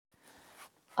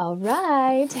All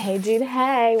right. Hey, dude.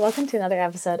 Hey, welcome to another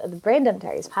episode of the Brain Dump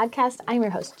Diaries podcast. I'm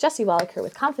your host, Jessie Wallaker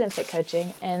with Confident Fit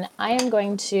Coaching, and I am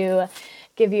going to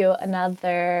give you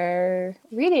another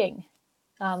reading,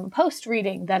 post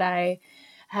reading that I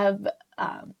have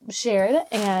shared.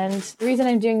 And the reason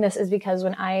I'm doing this is because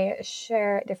when I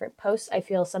share different posts, I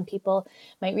feel some people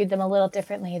might read them a little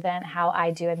differently than how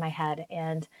I do in my head.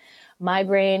 And my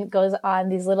brain goes on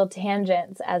these little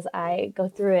tangents as I go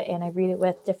through it, and I read it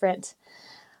with different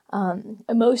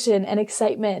emotion and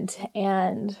excitement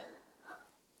and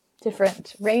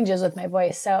different ranges with my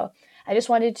voice. So I just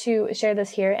wanted to share this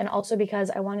here, and also because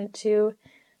I wanted to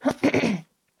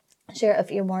share a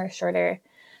few more shorter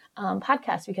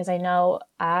podcasts, because I know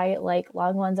I like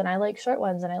long ones and I like short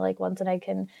ones, and I like ones that I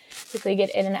can quickly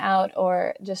get in and out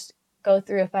or just go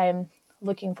through if I'm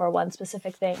looking for one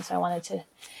specific thing. So I wanted to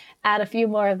add a few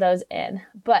more of those in.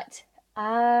 But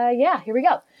yeah, here we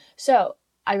go. So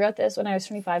I wrote this when I was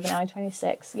 25 and now I'm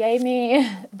 26. Yay me.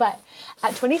 But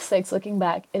at 26, looking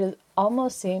back, it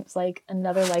almost seems like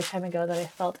another lifetime ago that I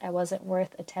felt I wasn't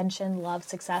worth attention, love,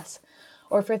 success,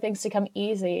 or for things to come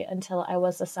easy until I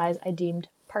was the size I deemed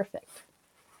perfect.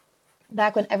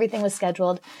 Back when everything was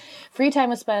scheduled, free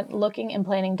time was spent looking and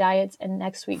planning diets and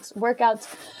next week's workouts.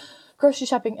 Grocery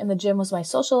shopping and the gym was my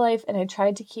social life, and I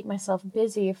tried to keep myself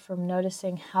busy from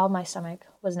noticing how my stomach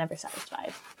was never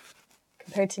satisfied.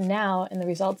 Compared to now and the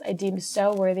results I deemed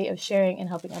so worthy of sharing and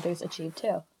helping others achieve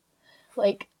too.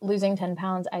 Like losing 10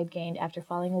 pounds I'd gained after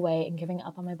falling away and giving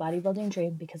up on my bodybuilding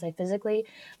dream because I physically,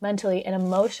 mentally, and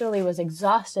emotionally was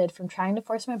exhausted from trying to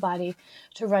force my body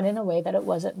to run in a way that it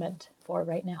wasn't meant for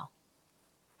right now.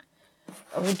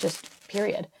 Or just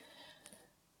period.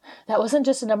 That wasn't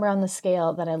just a number on the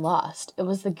scale that I lost. It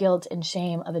was the guilt and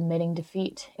shame of admitting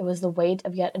defeat. It was the weight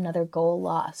of yet another goal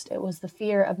lost. It was the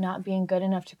fear of not being good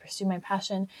enough to pursue my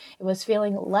passion. It was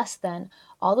feeling less than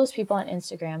all those people on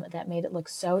Instagram that made it look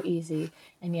so easy,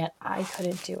 and yet I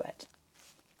couldn't do it.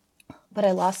 But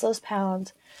I lost those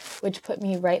pounds, which put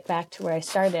me right back to where I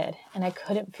started, and I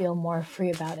couldn't feel more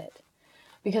free about it.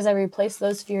 Because I replaced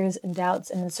those fears and doubts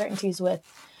and uncertainties with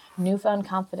newfound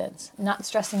confidence, not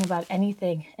stressing about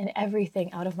anything and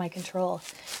everything out of my control,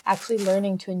 actually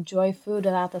learning to enjoy food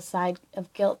without the side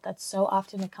of guilt that so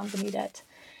often accompanied it,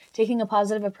 taking a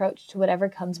positive approach to whatever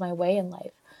comes my way in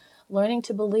life, learning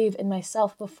to believe in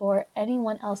myself before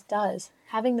anyone else does,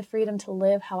 having the freedom to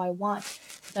live how I want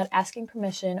without asking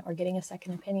permission or getting a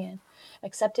second opinion,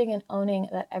 accepting and owning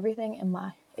that everything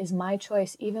is my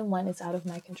choice even when it's out of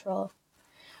my control.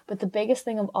 But the biggest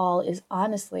thing of all is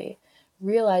honestly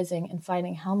realizing and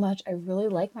finding how much I really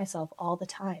like myself all the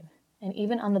time. And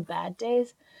even on the bad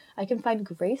days, I can find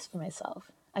grace for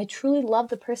myself. I truly love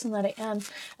the person that I am,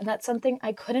 and that's something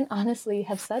I couldn't honestly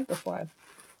have said before.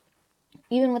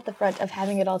 Even with the front of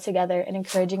having it all together and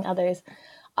encouraging others,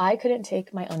 I couldn't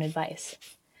take my own advice.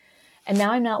 And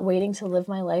now I'm not waiting to live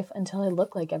my life until I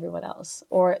look like everyone else,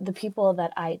 or the people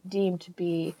that I deem to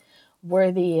be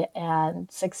worthy and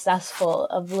successful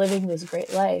of living this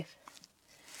great life.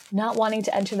 Not wanting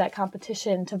to enter that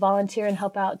competition, to volunteer and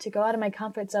help out, to go out of my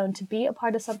comfort zone, to be a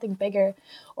part of something bigger,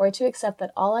 or to accept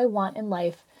that all I want in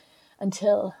life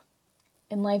until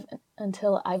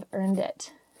I've earned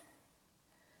it.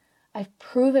 I've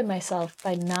proven myself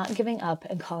by not giving up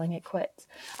and calling it quits.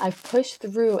 I've pushed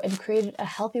through and created a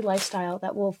healthy lifestyle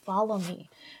that will follow me,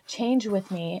 change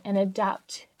with me, and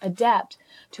adapt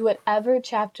to whatever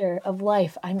chapter of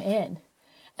life I'm in.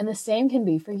 And the same can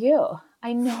be for you.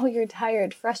 I know you're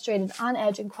tired, frustrated, on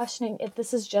edge, and questioning if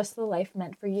this is just the life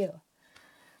meant for you.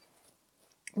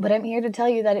 But I'm here to tell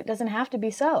you that it doesn't have to be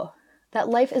so. That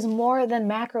life is more than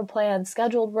macro plans,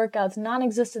 scheduled workouts,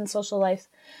 non-existent social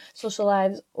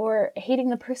lives, or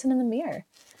hating the person in the mirror.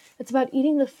 It's about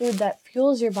eating the food that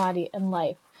fuels your body and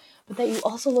life, but that you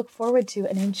also look forward to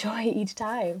and enjoy each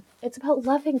time. It's about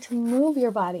loving to move your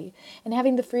body and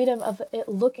having the freedom of it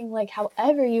looking like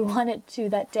however you want it to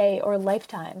that day or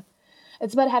lifetime.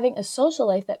 It's about having a social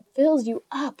life that fills you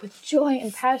up with joy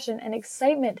and passion and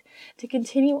excitement to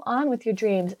continue on with your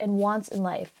dreams and wants in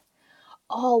life,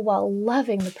 all while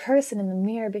loving the person in the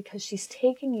mirror because she's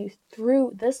taking you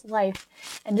through this life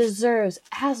and deserves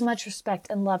as much respect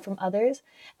and love from others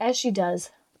as she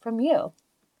does from you.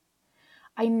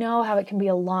 I know how it can be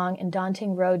a long and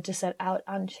daunting road to set out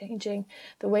on changing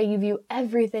the way you view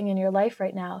everything in your life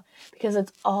right now, because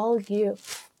it's all you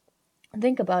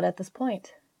think about at this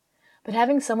point. But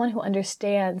having someone who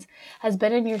understands, has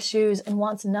been in your shoes, and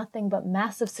wants nothing but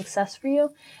massive success for you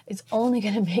is only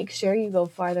going to make sure you go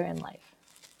farther in life.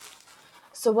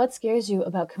 So what scares you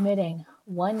about committing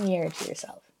 1 year to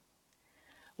yourself?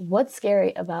 What's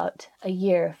scary about a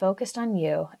year focused on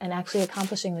you and actually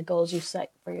accomplishing the goals you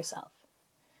set for yourself?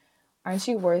 Aren't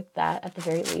you worth that at the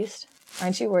very least?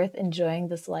 Aren't you worth enjoying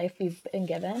this life you've been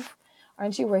given?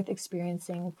 Aren't you worth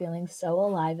experiencing and feeling so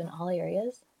alive in all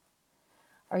areas?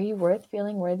 Are you worth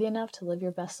feeling worthy enough to live your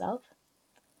best self?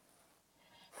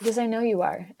 Because I know you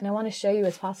are, and I want to show you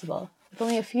it's possible. With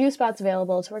only a few spots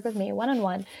available to work with me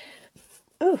one-on-one,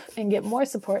 and get more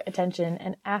support, attention,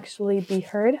 and actually be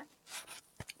heard,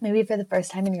 maybe for the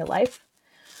first time in your life,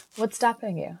 what's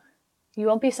stopping you? You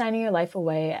won't be signing your life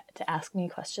away to ask me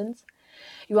questions.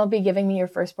 You won't be giving me your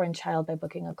firstborn child by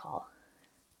booking a call.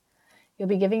 You'll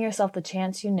be giving yourself the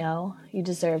chance you know you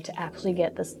deserve to actually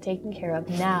get this taken care of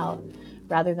now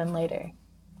rather than later.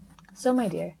 So, my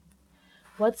dear,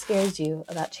 what scares you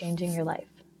about changing your life?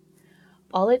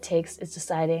 All it takes is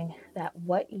deciding that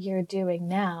what you're doing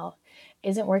now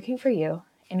isn't working for you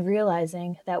and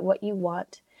realizing that what you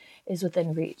want is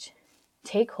within reach.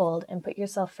 Take hold and put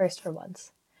yourself first for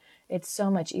once. It's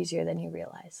so much easier than you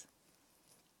realize.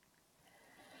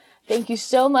 Thank you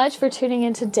so much for tuning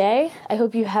in today. I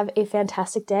hope you have a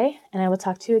fantastic day, and I will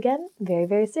talk to you again very,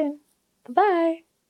 very soon. Bye-bye.